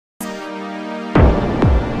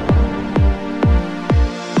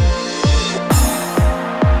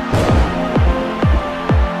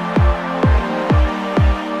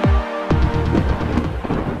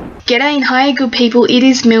G'day and hiya good people, it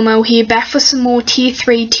is Milmo here, back for some more tier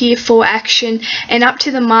 3, tier 4 action, and up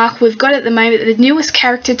to the mark we've got at the moment the newest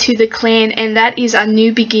character to the clan, and that is our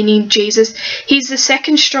new beginning, Jesus. He's the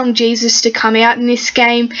second strong Jesus to come out in this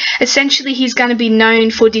game. Essentially he's going to be known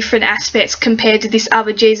for different aspects compared to this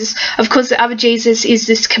other Jesus. Of course the other Jesus is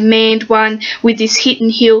this command one with this hit and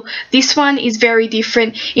heal. This one is very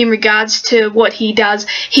different in regards to what he does.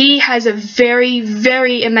 He has a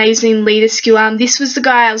very amazing leader skill. This was the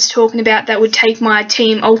guy I was talking about that would take my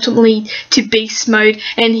team ultimately to beast mode,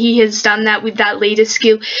 and he has done that with that leader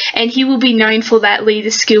skill, and he will be known for that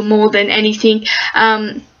leader skill more than anything.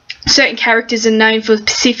 Certain characters are known for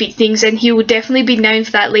specific things, and he will definitely be known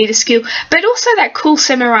for that leader skill, but also that cool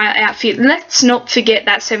samurai outfit. Let's not forget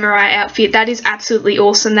that samurai outfit. That is absolutely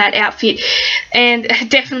awesome, that outfit, and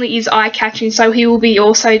definitely is eye-catching. So he will be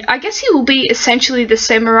also, I guess he will be essentially the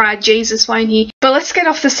samurai Jesus, won't he? But let's get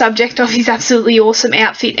off the subject of his absolutely awesome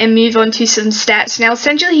outfit and move on to some stats. Now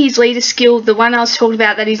essentially his leader skill, the one I was talking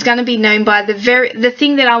about that he's going to be known by, the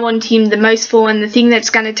thing that I want him the most for, and the thing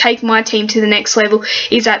that's going to take my team to the next level,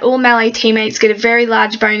 is that all melee teammates get a very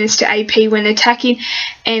large bonus to AP when attacking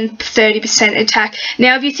and 30% attack.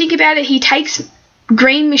 Now if you think about it, he takes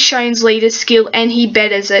Green Michonne's leader skill and he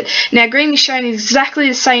betters it. Now Green Michonne is exactly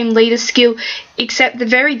the same leader skill, except the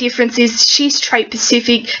very difference is she's trait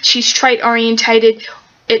specific, she's trait orientated.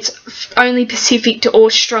 It's only specific to all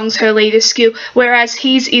strongs, her leader skill, whereas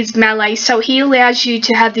his is melee, so he allows you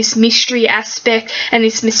to have this mystery aspect and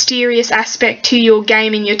this mysterious aspect to your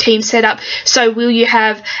game and your team setup. So will you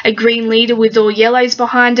have a green leader with all yellows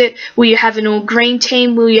behind it? Will you have an all green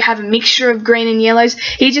team? Will you have a mixture of green and yellows?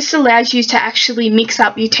 He just allows you to actually mix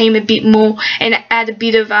up your team a bit more and add a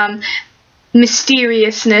bit of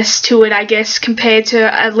mysteriousness to it, I guess, compared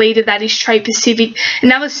to a leader that is trait specific.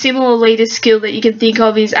 Another similar leader skill that you can think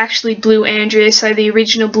of is actually Blue Andrea, so the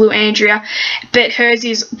original Blue Andrea, but hers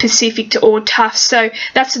is specific to all tough, so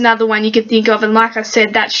that's another one you can think of, and like I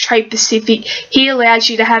said, that's trait specific. He allows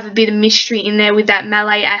you to have a bit of mystery in there with that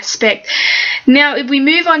melee aspect. Now if we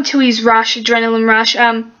move on to his rush, Adrenaline Rush,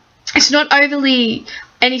 it's not overly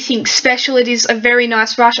anything special. It is a very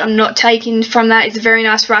nice rush. I'm not taking from that. It's a very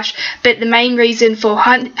nice rush, but the main reason for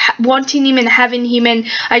wanting him and having him, and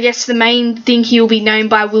I guess the main thing he'll be known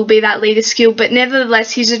by, will be that leader skill. But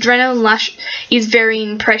nevertheless, his Adrenaline Rush is very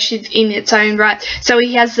impressive in its own right. So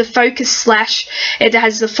he has the Focus Slash. It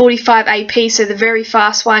has the 45 AP, so the very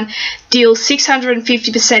fast one. Deals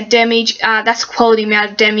 650% damage. That's a quality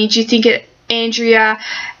amount of damage. You think it, Andrea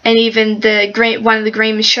and even one of the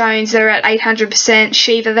Green Michonnes, they're at 800%,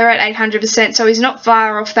 Shiva, they're at 800%, so he's not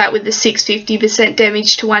far off that with the 650%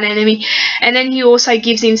 damage to one enemy. And then he also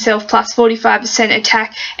gives himself plus 45%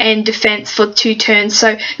 attack and defense for 2 turns,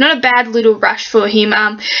 so not a bad little rush for him.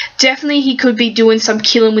 Definitely he could be doing some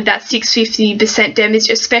killing with that 650% damage,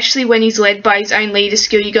 especially when he's led by his own leader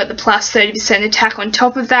skill. You got the plus 30% attack on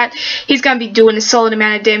top of that. He's going to be doing a solid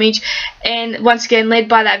amount of damage, and once again led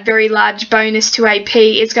by that very large bonus to AP.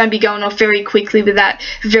 It's going to be going off very quickly with that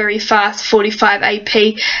very fast 45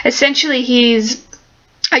 AP. Essentially he's,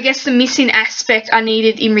 I guess, the missing aspect I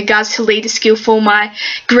needed in regards to leader skill for my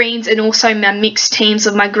greens and also my mixed teams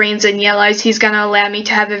of my greens and yellows. He's going to allow me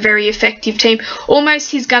to have a very effective team. Almost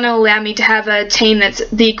he's going to allow me to have a team that's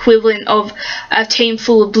the equivalent of a team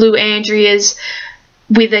full of Blue Andreas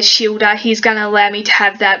with a shielder. He's going to allow me to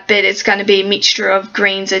have that, but it's going to be a mixture of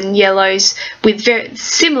greens and yellows with very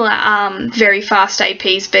similar very fast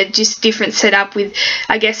APs, but just different setup with,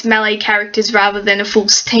 I guess, melee characters rather than a full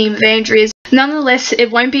team of Andreas. Nonetheless,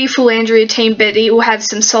 it won't be a full Andrea team, but it will have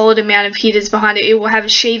some solid amount of hitters behind it. It will have a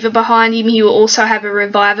Shiva behind him. He will also have a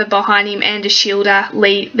Reviver behind him and a Shielder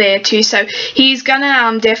lead there too. So he's going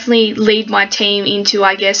to definitely lead my team into,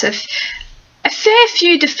 I guess, a fair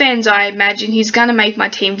few defends. I imagine he's going to make my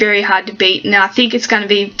team very hard to beat, and I think it's going to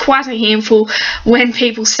be quite a handful when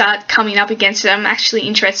people start coming up against it. I'm actually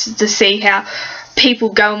interested to see how people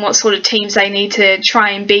go and what sort of teams they need to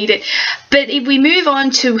try and beat it. But if we move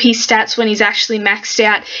on to his stats when he's actually maxed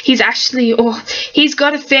out, he's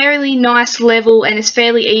got a fairly nice level and it's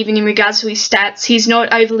fairly even in regards to his stats. He's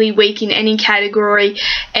not overly weak in any category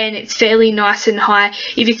and it's fairly nice and high.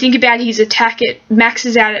 If you think about his attack, it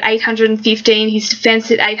maxes out at 815, his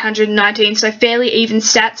defense at 819, so fairly even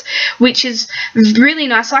stats, which is really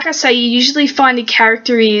nice. Like I say, you usually find a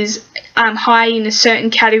character is high in a certain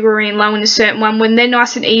category and low in a certain one. When they're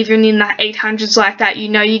nice and even in the 800s like that, you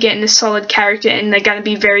know you're getting a solid character and they're going to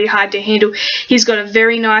be very hard to handle. He's got a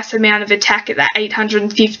very nice amount of attack at that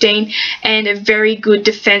 815 and a very good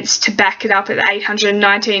defense to back it up at the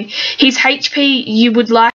 819. His HP, you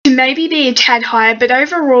would like to maybe be a tad higher, but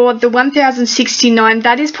overall the 1069,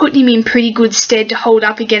 that is putting him in pretty good stead to hold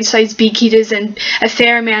up against those big hitters and a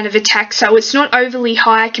fair amount of attack. So it's not overly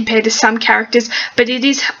high compared to some characters, but it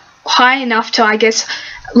is high enough to, I guess,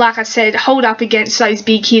 like I said, hold up against those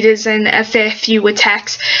big hitters and a fair few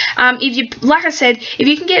attacks. Like I said, if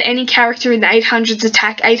you can get any character in the 800s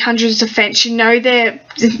attack, 800s defense, you know they're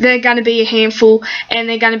going to be a handful, and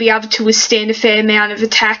they're going to be able to withstand a fair amount of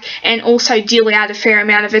attack and also deal out a fair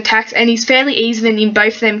amount of attacks. And he's fairly even in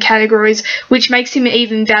both of them categories, which makes him an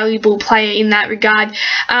even valuable player in that regard.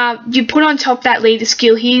 You put on top that leader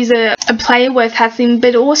skill, he's a player worth having,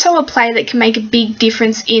 but also a player that can make a big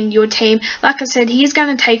difference in your team. Like I said, he's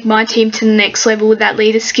going to take my team to the next level with that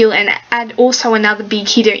leader skill and add also another big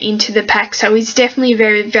hitter into the pack. So he's definitely a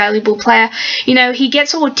very valuable player. You know, he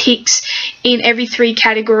gets all ticks in every 3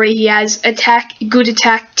 category. He has attack, good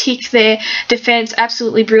attack, tick there. Defense,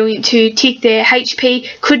 absolutely brilliant too, tick there.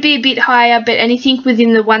 HP could be a bit higher, but anything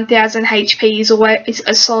within the 1000 HP is always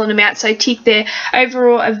a solid amount, so tick there.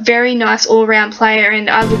 Overall, a very nice all-round player, and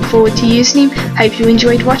I look forward to using him. Hope you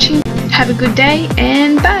enjoyed watching. Have a good day,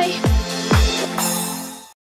 and bye.